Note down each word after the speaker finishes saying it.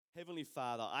Heavenly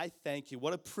Father, I thank you.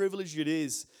 What a privilege it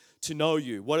is to know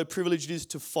you. What a privilege it is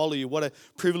to follow you. What a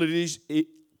privilege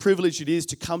it is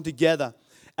to come together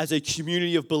as a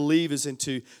community of believers and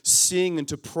to sing and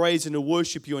to praise and to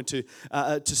worship you and to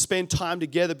spend time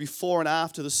together before and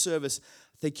after the service.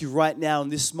 Thank you right now in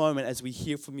this moment as we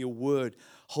hear from your word.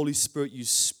 Holy Spirit, you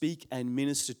speak and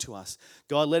minister to us.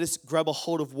 God, let us grab a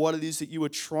hold of what it is that you are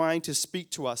trying to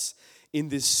speak to us in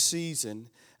this season.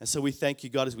 And so we thank you,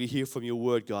 God, as we hear from your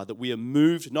word, God, that we are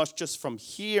moved not just from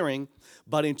hearing,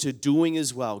 but into doing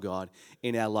as well, God,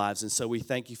 in our lives. And so we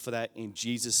thank you for that in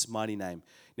Jesus' mighty name.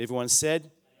 And everyone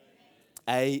said,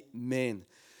 Amen.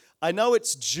 I know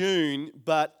it's June,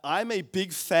 but I'm a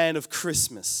big fan of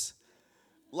Christmas.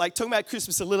 Like talking about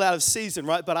Christmas a little out of season,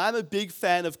 right? But I'm a big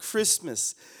fan of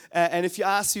Christmas. And if you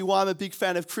ask me why I'm a big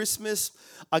fan of Christmas,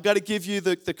 I got to give you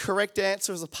the correct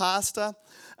answer as a pastor.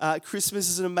 Christmas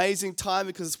is an amazing time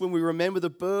because it's when we remember the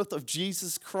birth of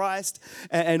Jesus Christ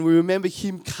and we remember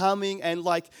him coming, and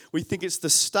like we think it's the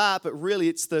start, but really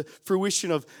it's the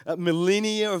fruition of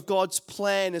millennia of God's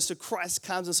plan as so Christ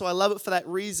comes. And so I love it for that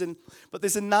reason. But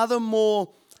there's another more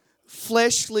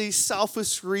fleshly,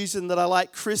 selfish reason that I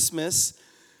like Christmas.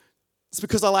 It's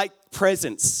because I like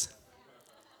presents.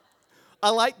 I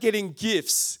like getting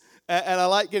gifts. And I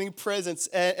like getting presents.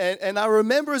 And I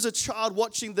remember as a child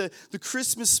watching the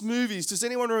Christmas movies. Does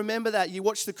anyone remember that? You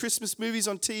watch the Christmas movies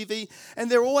on TV,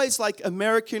 and they're always like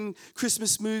American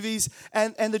Christmas movies.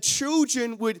 And the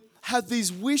children would have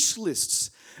these wish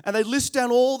lists. And they list down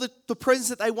all the presents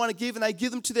that they want to give, and they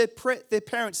give them to their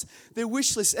parents, their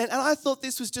wish list. And I thought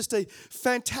this was just a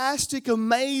fantastic,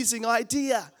 amazing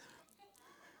idea.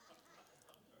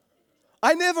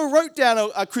 I never wrote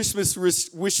down a Christmas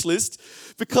wish list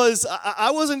because I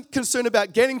wasn't concerned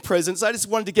about getting presents. I just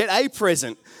wanted to get a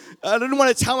present. I didn't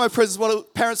want to tell my parents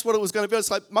what it was going to be. I was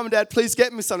like, Mum and Dad, please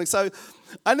get me something. So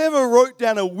I never wrote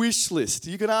down a wish list.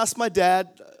 You can ask my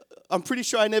dad. I'm pretty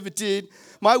sure I never did.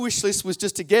 My wish list was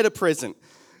just to get a present.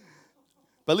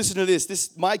 But listen to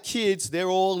this. My kids, they're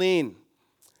all in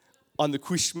on the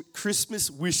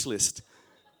Christmas wish list.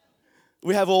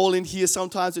 We have all in here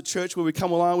sometimes at church where we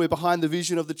come along, we're behind the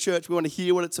vision of the church, we want to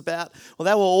hear what it's about. Well,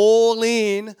 they were all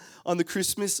in on the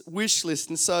Christmas wish list.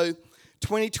 And so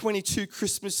 2022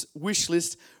 Christmas wish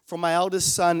list from my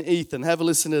eldest son, Ethan. Have a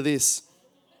listen to this.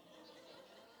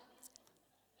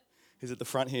 He's at the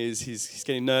front here, he's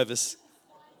getting nervous.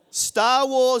 Star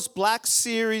Wars Black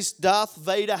Series Darth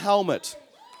Vader helmet,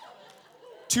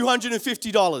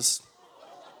 $250.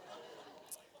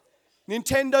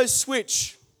 Nintendo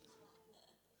Switch.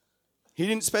 He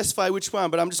didn't specify which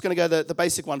one, but I'm just going to go the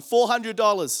basic one.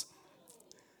 $400.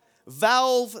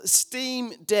 Valve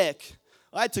Steam Deck.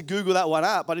 I had to Google that one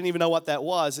up. I didn't even know what that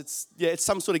was. It's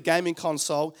some sort of gaming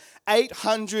console.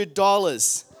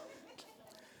 $800.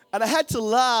 And I had to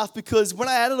laugh because when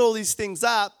I added all these things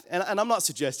up, and I'm not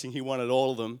suggesting he wanted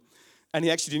all of them, and he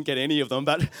actually didn't get any of them,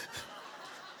 but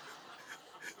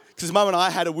because Mum and I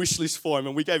had a wish list for him,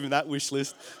 and we gave him that wish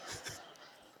list.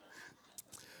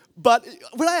 But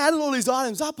when I added all these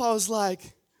items up, I was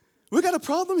like, we've got a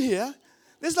problem here.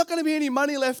 There's not going to be any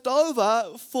money left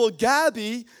over for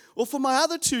Gabby or for my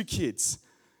other two kids.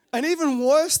 And even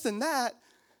worse than that,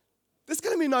 there's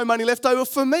going to be no money left over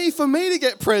for me to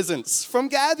get presents from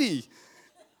Gabby.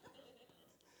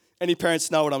 Any parents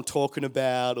know what I'm talking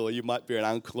about, or you might be an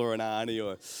uncle or an auntie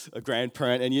or a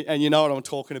grandparent, and you know what I'm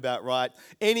talking about, right?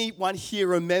 Anyone here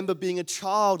remember being a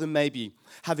child and maybe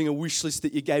having a wish list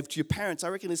that you gave to your parents? I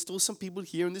reckon there's still some people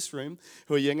here in this room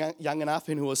who are young enough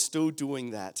and who are still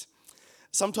doing that.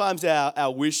 Sometimes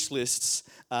our wish lists,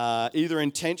 either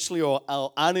intentionally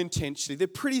or unintentionally, they're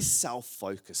pretty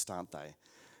self-focused, aren't they?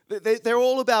 They're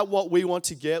all about what we want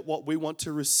to get, what we want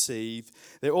to receive.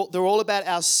 They're all about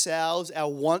ourselves,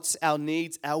 our wants, our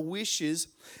needs, our wishes.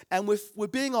 And if we're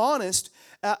being honest,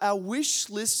 our wish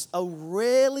lists are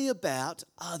rarely about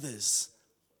others.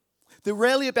 They're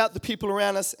rarely about the people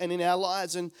around us and in our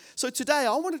lives. And so today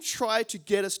I want to try to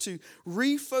get us to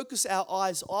refocus our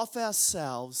eyes off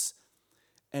ourselves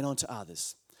and onto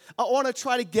others. I want to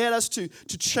try to get us to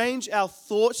change our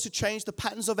thoughts, to change the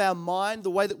patterns of our mind,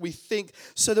 the way that we think,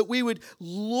 so that we would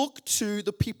look to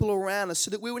the people around us,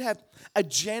 so that we would have a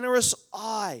generous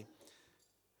eye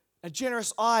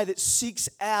that seeks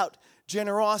out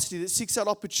generosity, that seeks out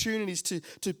opportunities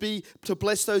to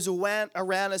bless those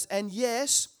around us. And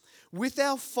yes, with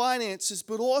our finances,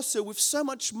 but also with so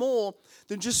much more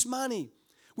than just money,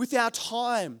 with our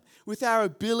time, with our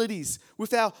abilities,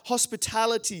 with our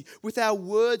hospitality, with our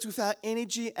words, with our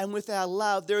energy, and with our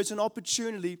love. There is an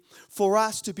opportunity for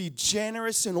us to be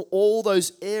generous in all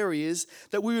those areas,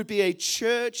 that we would be a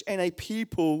church and a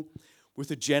people with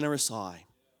a generous eye.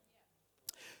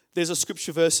 There's a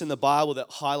scripture verse in the Bible that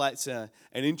highlights an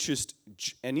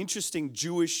interesting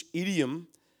Jewish idiom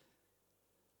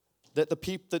that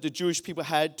the Jewish people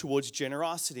had towards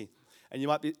generosity. And you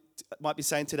might be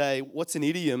saying today, what's an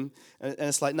idiom? And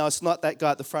it's like, no, it's not that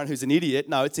guy at the front who's an idiot.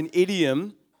 No, it's an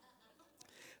idiom.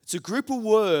 It's a group of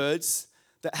words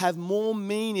that have more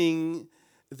meaning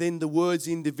than the words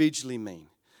individually mean.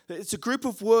 It's a group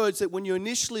of words that when you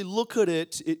initially look at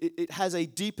it, it has a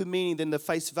deeper meaning than the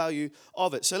face value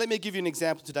of it. So let me give you an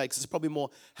example today because it's probably more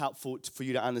helpful for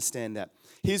you to understand that.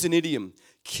 Here's an idiom.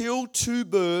 Kill 2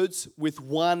 birds with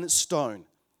 1 stone.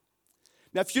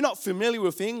 Now, if you're not familiar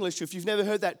with English, if you've never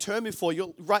heard that term before,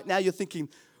 right now you're thinking,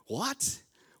 what?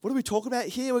 What are we talking about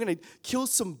here? We're going to kill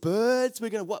some birds. We're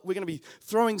going to be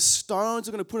throwing stones.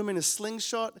 We're going to put them in a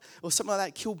slingshot or something like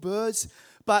that, kill birds.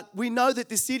 But we know that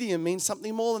this idiom means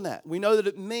something more than that. We know that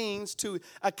it means to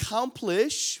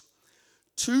accomplish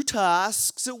 2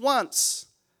 tasks at once.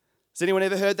 Has anyone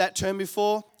ever heard that term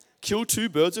before? Kill 2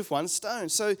 birds with 1 stone.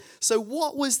 So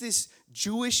what was this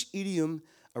Jewish idiom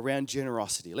around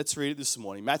generosity? Let's read it this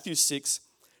morning. Matthew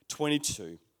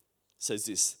 6:22 says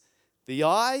this. The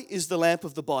eye is the lamp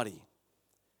of the body.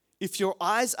 If your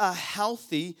eyes are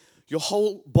healthy, your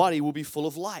whole body will be full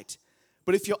of light.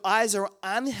 But if your eyes are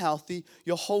unhealthy,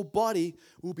 your whole body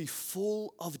will be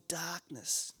full of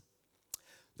darkness.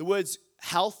 The words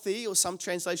healthy, or some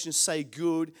translations say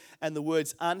good, and the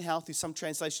words unhealthy, some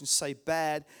translations say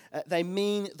bad, they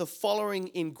mean the following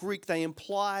in Greek. They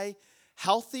imply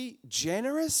healthy,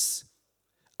 generous,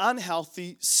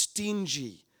 unhealthy,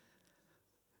 stingy.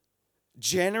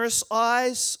 Generous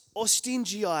eyes or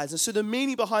stingy eyes. And so the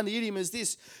meaning behind the idiom is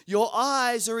this. Your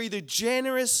eyes are either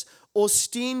generous or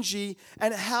stingy,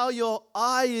 and how your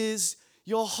eye is,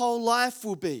 your whole life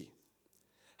will be.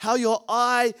 How your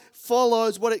eye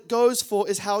follows what it goes for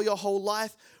is how your whole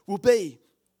life will be.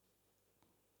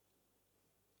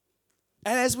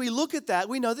 And as we look at that,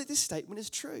 we know that this statement is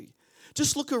true.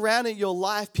 Just look around at your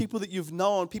life, people that you've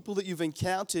known, people that you've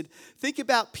encountered. Think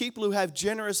about people who have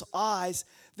generous eyes.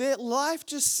 Their life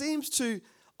just seems to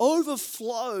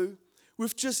overflow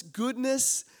with just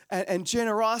goodness and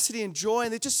generosity and joy,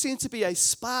 and there just seems to be a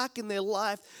spark in their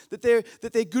life that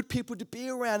they're good people to be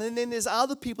around. And then there's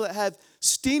other people that have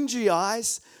stingy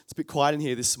eyes. It's a bit quiet in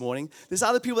here this morning. There's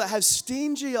other people that have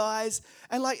stingy eyes,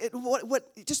 and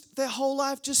just their whole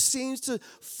life just seems to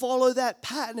follow that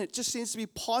pattern. It just seems to be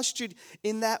postured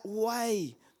in that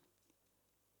way.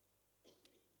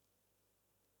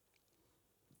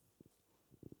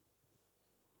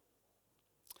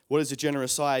 What is a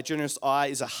generous eye? A generous eye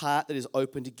is a heart that is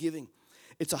open to giving.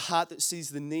 It's a heart that sees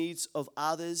the needs of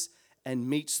others and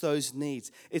meets those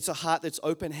needs. It's a heart that's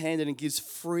open-handed and gives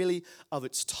freely of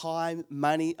its time,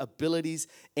 money, abilities,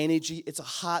 energy. It's a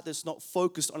heart that's not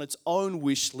focused on its own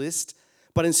wish list,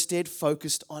 but instead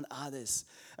focused on others.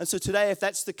 And so today, if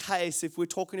that's the case, if we're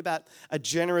talking about a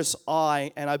generous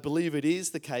eye, and I believe it is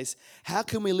the case, how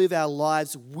can we live our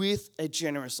lives with a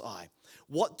generous eye?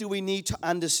 What do we need to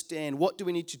understand? What do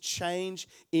we need to change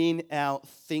in our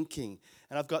thinking?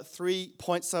 And I've got 3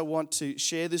 points I want to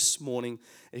share this morning.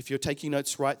 If you're taking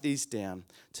notes, write these down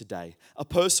today. A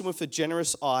person with a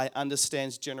generous eye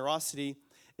understands generosity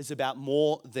is about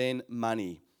more than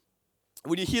money.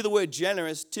 When you hear the word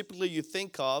generous, typically you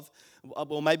think of,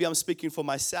 well, maybe I'm speaking for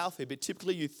myself here, but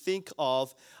typically you think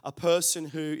of a person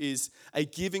who is a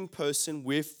giving person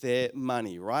with their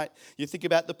money, right? You think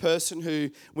about the person who,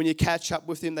 when you catch up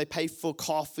with them, they pay for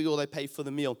coffee or they pay for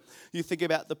the meal. You think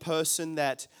about the person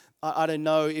that, I don't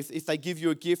know, if they give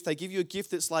you a gift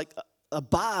that's like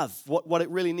above what it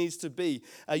really needs to be.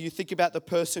 You think about the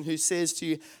person who says to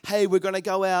you, hey, we're going to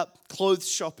go out clothes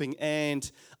shopping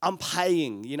and I'm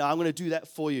paying, I'm going to do that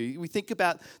for you. We think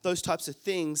about those types of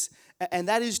things, and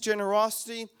that is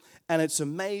generosity, and it's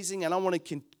amazing, and I want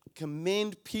to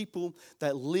commend people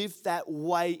that live that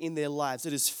way in their lives.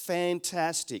 It is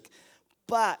fantastic.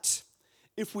 But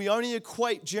if we only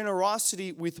equate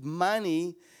generosity with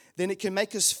money, then it can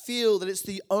make us feel that it's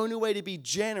the only way to be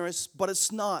generous, but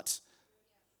it's not.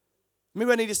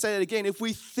 Maybe I need to say that again. If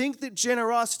we think that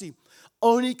generosity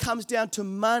only comes down to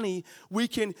money, we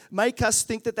can make us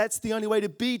think that that's the only way to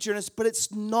be generous, but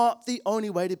it's not the only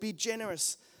way to be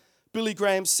generous. Billy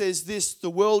Graham says this: the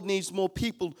world needs more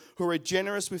people who are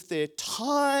generous with their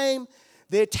time,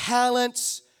 their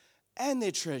talents, and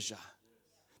their treasure.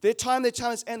 Their time, their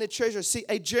talents, and their treasure. See,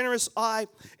 a generous eye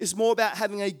is more about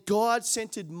having a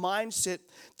God-centered mindset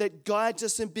that guides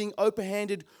us in being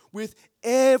open-handed with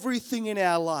everything in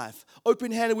our life.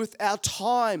 Open-handed with our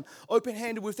time.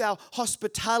 Open-handed with our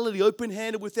hospitality.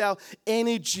 Open-handed with our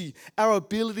energy, our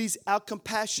abilities, our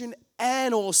compassion,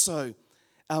 and also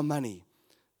our money.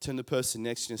 Turn to the person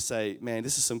next to you and say, man,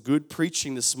 this is some good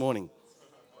preaching this morning.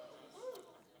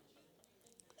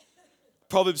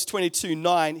 Proverbs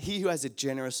 22:9, he who has a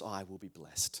generous eye will be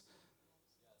blessed.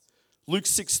 Luke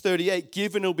 6:38,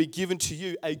 given will be given to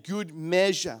you, a good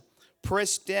measure,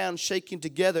 pressed down, shaken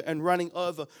together, and running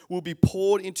over, will be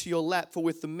poured into your lap. For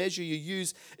with the measure you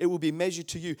use, it will be measured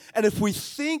to you. And if we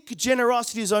think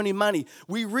generosity is only money,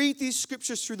 we read these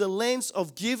scriptures through the lens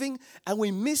of giving, and we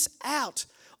miss out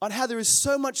on how there is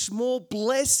so much more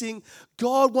blessing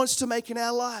God wants to make in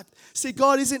our life. See,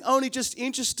 God isn't only just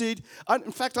interested,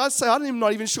 in fact, I'd say I'm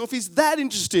not even sure if he's that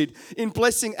interested in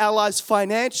blessing our lives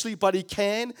financially, but he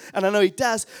can, and I know he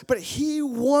does, but he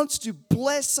wants to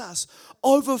bless us,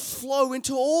 overflow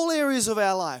into all areas of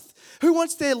our life. Who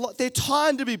wants their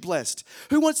time to be blessed?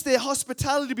 Who wants their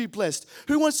hospitality to be blessed?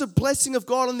 Who wants the blessing of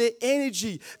God on their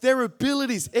energy, their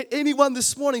abilities? Anyone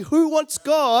this morning, who wants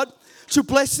God to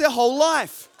bless their whole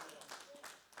life?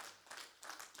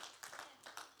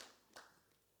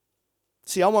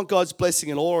 See, I want God's blessing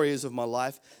in all areas of my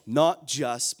life, not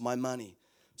just my money.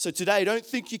 So today, don't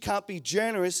think you can't be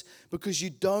generous because you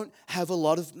don't have a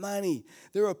lot of money.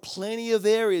 There are plenty of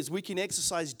areas we can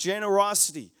exercise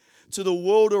generosity to the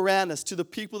world around us, to the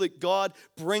people that God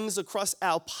brings across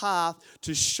our path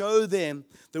to show them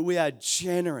that we are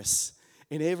generous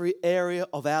in every area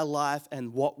of our life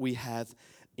and what we have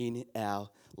in our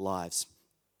lives.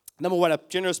 Number one, a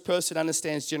generous person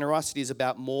understands generosity is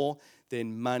about more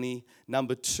than money.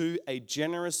 Number two, a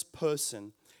generous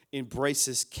person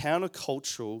embraces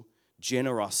countercultural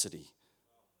generosity.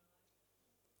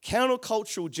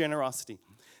 Countercultural generosity.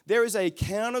 There is a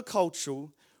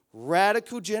countercultural,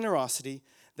 radical generosity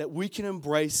that we can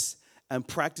embrace and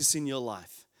practice in your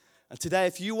life. And today,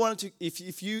 if you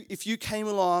came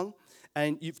along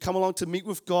and you've come along to meet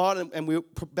with God, and we're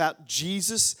about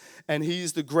Jesus, and he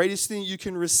is the greatest thing you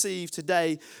can receive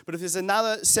today. But if there's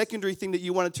another secondary thing that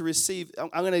you wanted to receive, I'm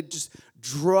going to just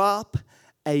drop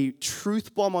a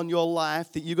truth bomb on your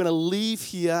life that you're going to leave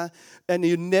here and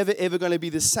you're never, ever going to be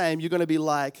the same. You're going to be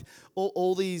like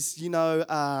all these,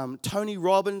 Tony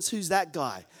Robbins, who's that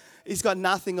guy? He's got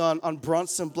nothing on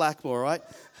Bronson, Blackmore, right?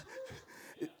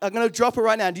 I'm going to drop it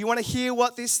right now. Do you want to hear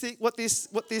what this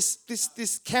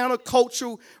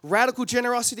countercultural radical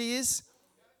generosity is?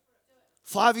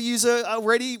 5 of you are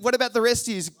ready. What about the rest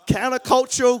of you?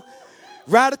 Countercultural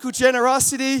radical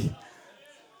generosity.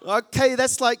 Okay,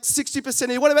 that's like 60%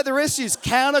 of you. What about the rest of you?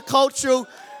 Countercultural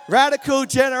radical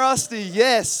generosity.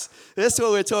 Yes, that's what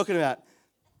we're talking about.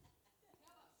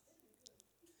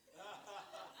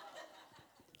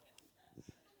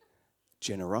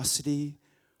 Generosity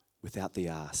without the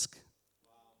ask.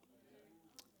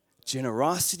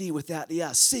 Generosity without the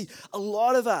ask. See, a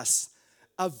lot of us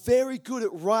are very good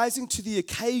at rising to the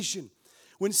occasion.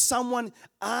 When someone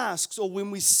asks or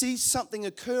when we see something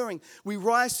occurring, we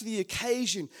rise to the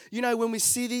occasion. When we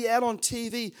see the ad on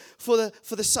TV for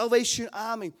the Salvation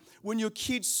Army, when your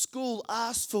kid's school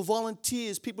asks for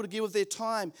volunteers, people to give of their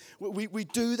time, we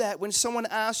do that. When someone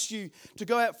asks you to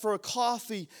go out for a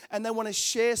coffee and they want to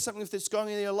share something that's going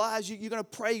on in their lives, you're going to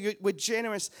pray. We're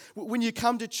generous. When you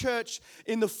come to church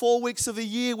in the 4 weeks of the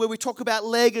year where we talk about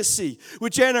legacy, we're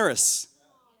generous.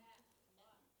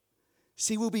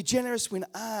 See, we'll be generous when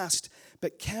asked,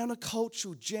 but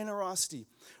countercultural generosity,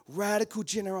 radical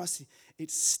generosity, it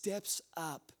steps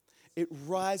up. It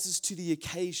rises to the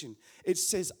occasion. It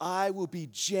says, I will be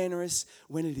generous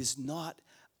when it is not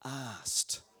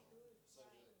asked.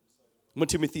 1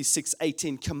 Timothy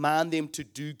 6:18, command them to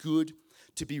do good,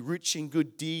 to be rich in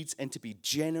good deeds, and to be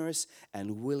generous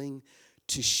and willing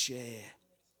to share.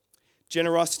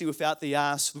 Generosity without the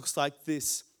ask looks like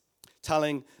this.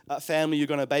 Telling a family you're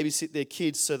going to babysit their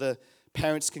kids so the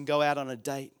parents can go out on a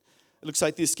date. It looks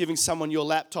like this, giving someone your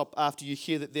laptop after you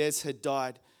hear that theirs had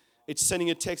died. It's sending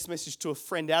a text message to a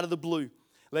friend out of the blue,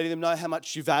 letting them know how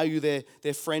much you value their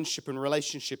friendship and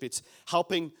relationship. It's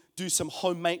helping do some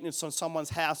home maintenance on someone's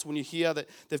house when you hear that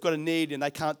they've got a need and they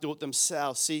can't do it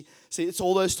themselves. See, it's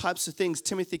all those types of things.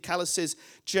 Timothy Keller says,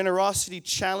 generosity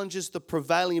challenges the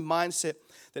prevailing mindset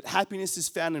that happiness is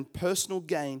found in personal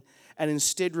gain and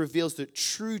instead reveals that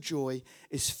true joy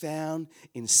is found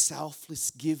in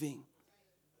selfless giving.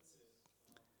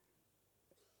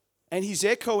 And he's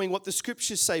echoing what the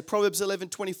scriptures say, Proverbs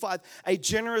 11:25. A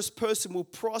generous person will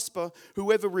prosper.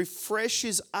 Whoever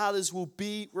refreshes others will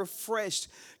be refreshed.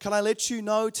 Can I let you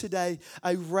know today,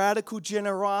 a radical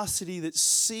generosity that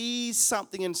sees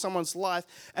something in someone's life,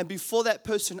 and before that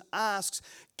person asks,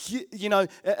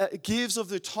 gives of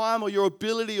their time or your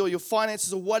ability or your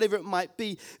finances or whatever it might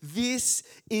be, this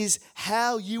is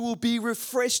how you will be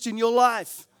refreshed in your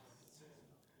life.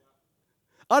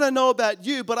 I don't know about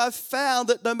you, but I've found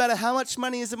that no matter how much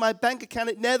money is in my bank account,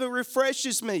 it never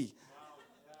refreshes me.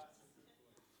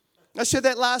 I shared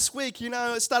that last week.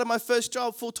 I started my first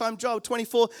job, full-time job,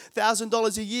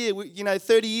 $24,000 a year,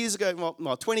 30 years ago,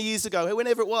 well, 20 years ago,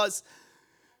 whenever it was.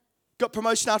 Got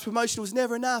promotion after promotion. It was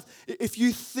never enough. If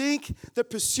you think that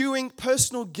pursuing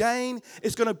personal gain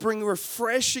is going to bring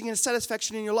refreshing and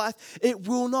satisfaction in your life, it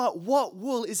will not. What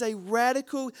will is a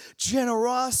radical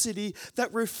generosity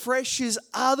that refreshes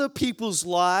other people's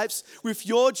lives with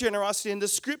your generosity. And the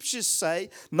scriptures say,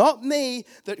 not me,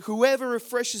 that whoever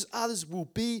refreshes others will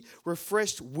be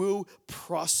refreshed, will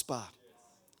prosper.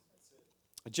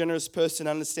 A generous person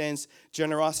understands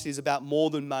generosity is about more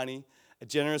than money. A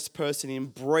generous person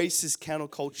embraces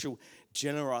countercultural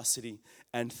generosity.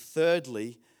 And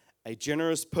thirdly, a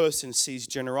generous person sees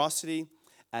generosity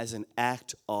as an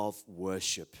act of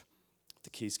worship.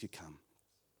 The keys could come.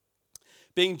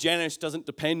 Being generous doesn't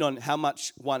depend on how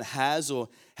much one has or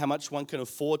how much one can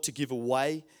afford to give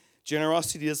away.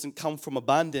 Generosity doesn't come from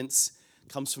abundance,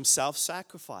 it comes from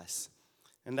self-sacrifice.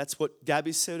 And that's what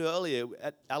Gabby said earlier.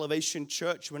 At Elevation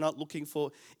Church, we're not looking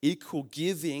for equal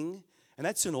giving. And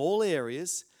that's in all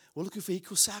areas. We're looking for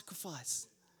equal sacrifice.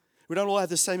 We don't all have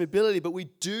the same ability, but we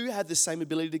do have the same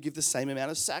ability to give the same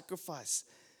amount of sacrifice.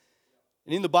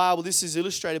 And in the Bible, this is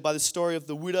illustrated by the story of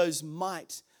the widow's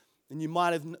mite. And you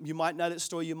might know that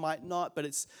story, you might not, but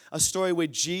it's a story where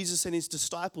Jesus and his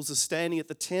disciples are standing at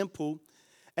the temple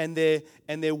and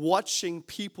they're watching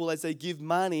people as they give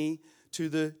money to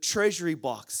the treasury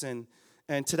box.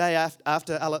 And today,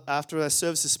 after our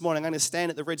service this morning, I'm going to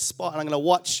stand at the red spot and I'm going to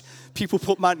watch people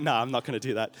put money. No, I'm not going to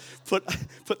do that.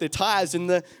 Put their tithes in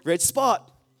the red spot.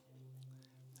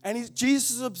 And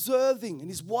Jesus is observing and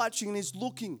he's watching and he's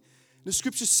looking. The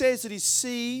scripture says that he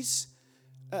sees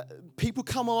people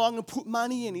come along and put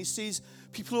money in. He sees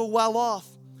people who are well off,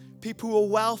 people who are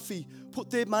wealthy, put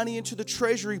their money into the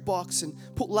treasury box and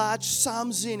put large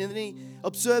sums in. And then he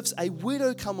observes a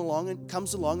widow comes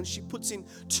along and she puts in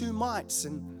 2 mites.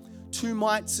 And 2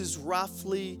 mites is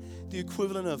roughly the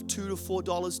equivalent of $2 to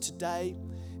 $4 today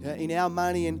in our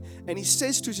money. And he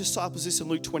says to his disciples this in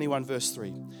Luke 21 verse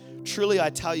 3. Truly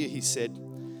I tell you, he said,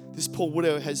 this poor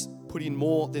widow has put in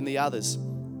more than the others.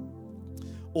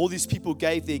 All these people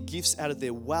gave their gifts out of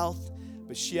their wealth,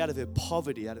 but she out of her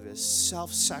poverty, out of her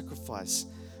self-sacrifice,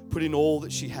 put in all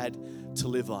that she had to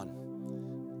live on.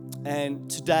 And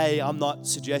today, I'm not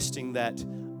suggesting that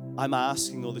I'm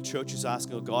asking, or the church is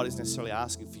asking, or God is necessarily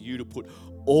asking for you to put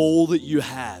all that you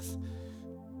have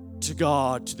to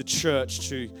God, to the church,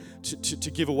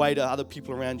 to give away to other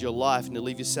people around your life, and to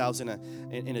leave yourselves in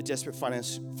a desperate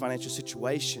financial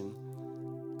situation.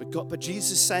 But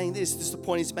Jesus is saying this is the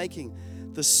point he's making.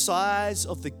 The size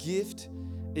of the gift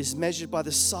is measured by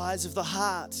the size of the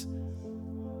heart.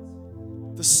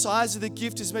 The size of the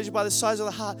gift is measured by the size of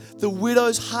the heart. The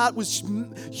widow's heart was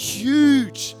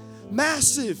huge,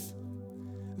 massive.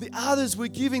 The others were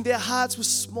giving, their hearts were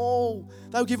small.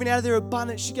 They were giving out of their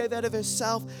abundance. She gave out of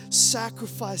herself,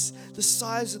 sacrifice. The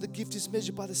size of the gift is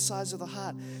measured by the size of the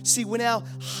heart. See, when our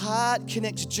heart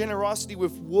connects generosity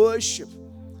with worship,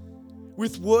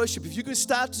 if you can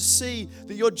start to see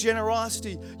that your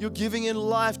generosity, your giving in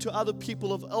life to other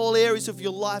people of all areas of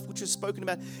your life, which is spoken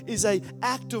about, is an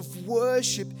act of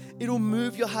worship, it'll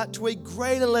move your heart to a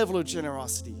greater level of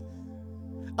generosity.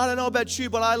 I don't know about you,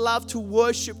 but I love to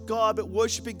worship God. But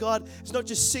worshiping God is not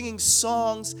just singing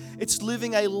songs. It's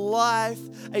living a life,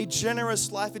 a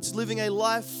generous life. It's living a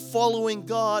life following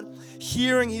God,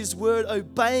 hearing His word,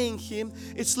 obeying Him.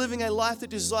 It's living a life that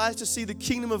desires to see the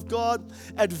kingdom of God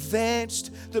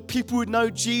advanced, that people would know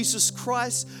Jesus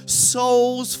Christ,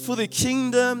 souls for the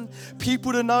kingdom,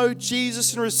 people to know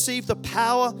Jesus and receive the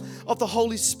power of the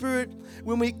Holy Spirit.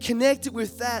 When we connect it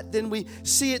with that, then we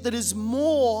see it that is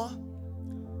more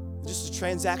just a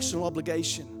transactional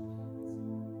obligation.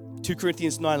 2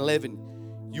 Corinthians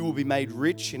 9:11, you will be made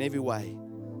rich in every way,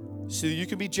 so that you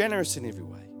can be generous in every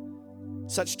way.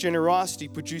 Such generosity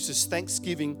produces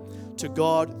thanksgiving to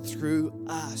God through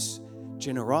us.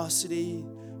 Generosity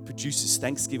produces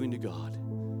thanksgiving to God.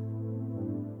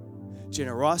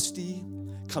 Generosity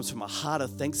comes from a heart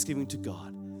of thanksgiving to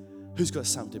God. Who's got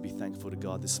something to be thankful to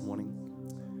God this morning?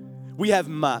 We have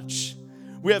much.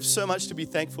 We have so much to be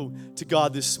thankful to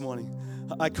God this morning.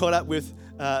 I caught up with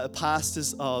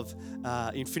pastors of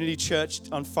Infinity Church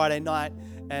on Friday night,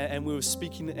 and we were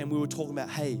speaking and we were talking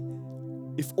about, hey,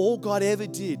 if all God ever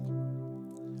did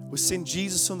was send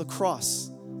Jesus on the cross,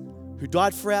 who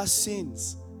died for our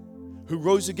sins, who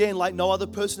rose again like no other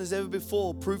person has ever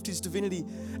before, proved His divinity,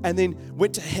 and then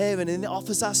went to heaven and then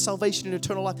offers us salvation and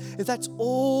eternal life, if that's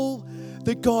all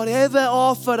that God ever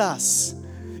offered us,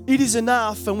 It is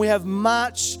enough, and we have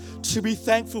much to be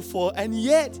thankful for. And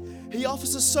yet, He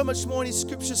offers us so much more in His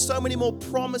scripture, so many more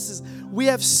promises. We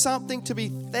have something to be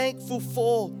thankful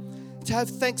for, to have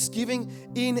thanksgiving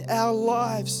in our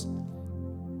lives.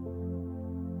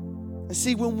 And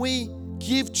see, when we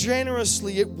give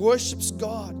generously, it worships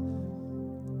God.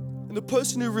 And the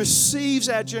person who receives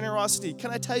our generosity,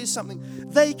 can I tell you something?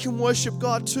 They can worship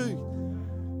God too.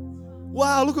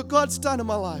 Wow, look what God's done in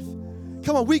my life.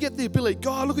 Come on, we get the ability.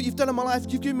 God, look what you've done in my life.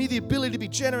 You've given me the ability to be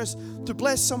generous, to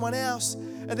bless someone else.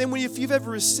 And then if you've ever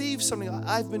received something,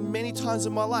 I've been many times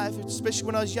in my life, especially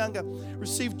when I was younger,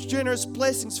 received generous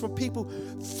blessings from people.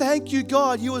 Thank you,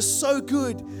 God. You are so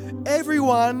good.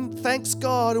 Everyone thanks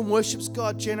God and worships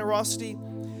God. Generosity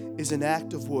is an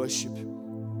act of worship.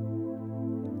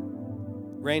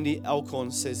 Randy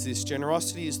Alcorn says this: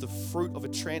 generosity is the fruit of a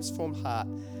transformed heart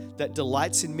that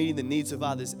delights in meeting the needs of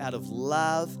others out of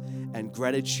love and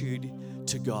gratitude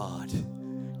to God.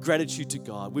 Gratitude to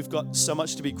God. We've got so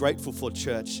much to be grateful for,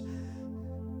 church.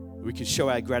 We can show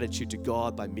our gratitude to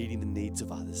God by meeting the needs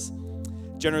of others.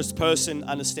 Generous person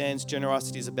understands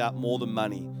generosity is about more than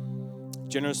money.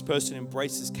 Generous person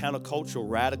embraces countercultural,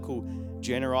 radical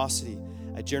generosity.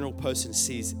 A general person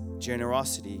sees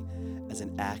generosity as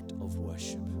an act of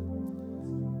worship.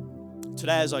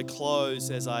 Today, as I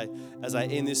close, as I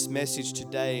end this message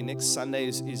today, next Sunday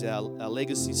is our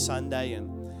Legacy Sunday,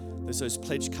 and there's those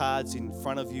pledge cards in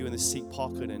front of you in the seat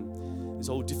pocket, and there's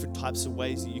all different types of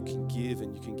ways that you can give,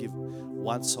 and you can give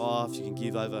once off, you can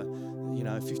give over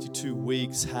 52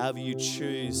 weeks, however you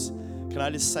choose. Can I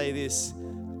just say this?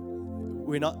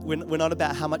 We're not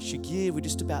about how much you give, we're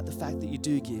just about the fact that you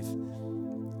do give.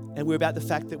 And we're about the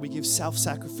fact that we give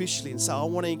self-sacrificially. And so I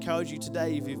want to encourage you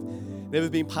today, if you've never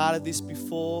been part of this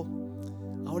before,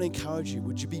 I want to encourage you,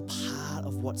 would you be part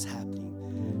of what's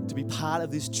happening? To be part of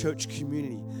this church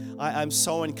community. I'm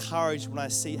so encouraged when I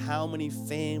see how many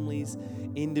families,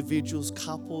 individuals,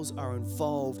 couples are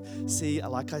involved. See,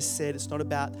 like I said, it's not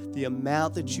about the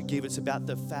amount that you give, it's about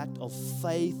the fact of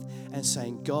faith and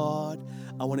saying, God,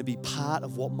 I want to be part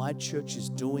of what my church is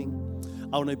doing.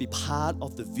 I want to be part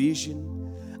of the vision.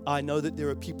 I know that there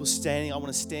are people standing. I want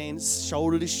to stand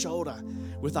shoulder to shoulder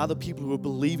with other people who are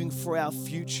believing for our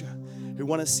future, who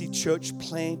want to see churches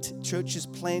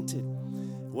planted,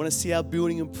 who want to see our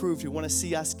building improved, who want to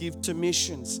see us give to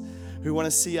missions, who want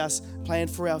to see us plan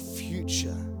for our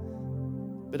future.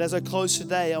 But as I close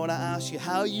today, I want to ask you,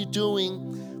 how are you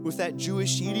doing with that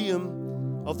Jewish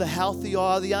idiom of the healthy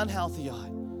eye, the unhealthy eye?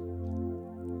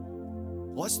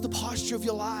 What's the posture of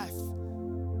your life?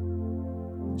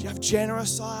 Do you have a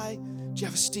generous eye? Do you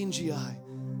have a stingy eye?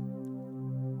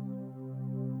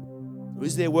 Or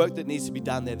is there work that needs to be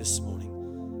done there this morning?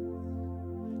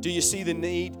 Do you see the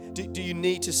need? Do you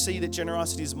need to see that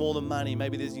generosity is more than money?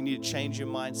 Maybe you need to change your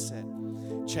mindset,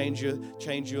 change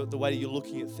the way that you're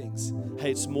looking at things. Hey,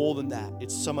 it's more than that.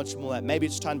 It's so much more than that. Maybe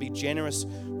it's time to be generous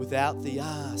without the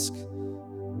ask.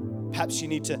 Perhaps you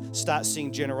need to start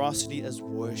seeing generosity as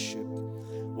worship.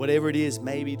 Whatever it is,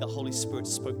 maybe the Holy Spirit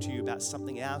spoke to you about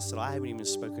something else that I haven't even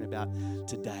spoken about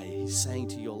today. He's saying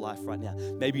to your life right now.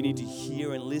 Maybe you need to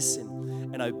hear and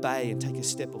listen and obey and take a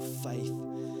step of faith.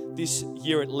 This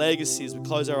year at Legacy, as we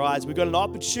close our eyes, we've got an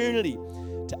opportunity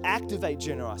to activate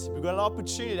generosity. We've got an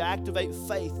opportunity to activate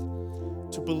faith,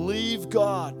 to believe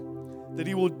God that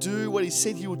He will do what He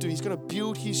said He will do. He's going to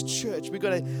build His church. We've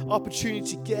got an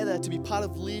opportunity together to be part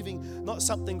of living not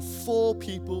something for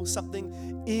people,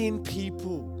 something in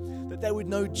people, that they would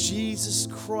know Jesus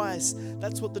Christ.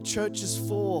 That's what the church is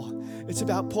for. It's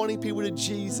about pointing people to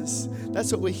Jesus.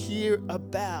 That's what we're here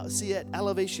about. See, at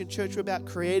Elevation Church, we're about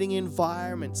creating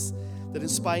environments that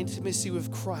inspire intimacy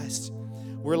with Christ,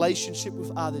 relationship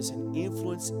with others, and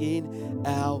influence in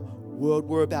our world.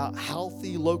 We're about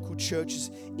healthy local churches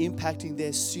impacting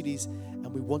their cities,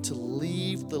 and we want to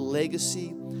leave the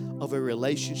legacy of a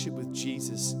relationship with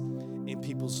Jesus in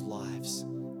people's lives.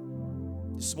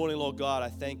 This morning, Lord God, I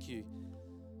thank you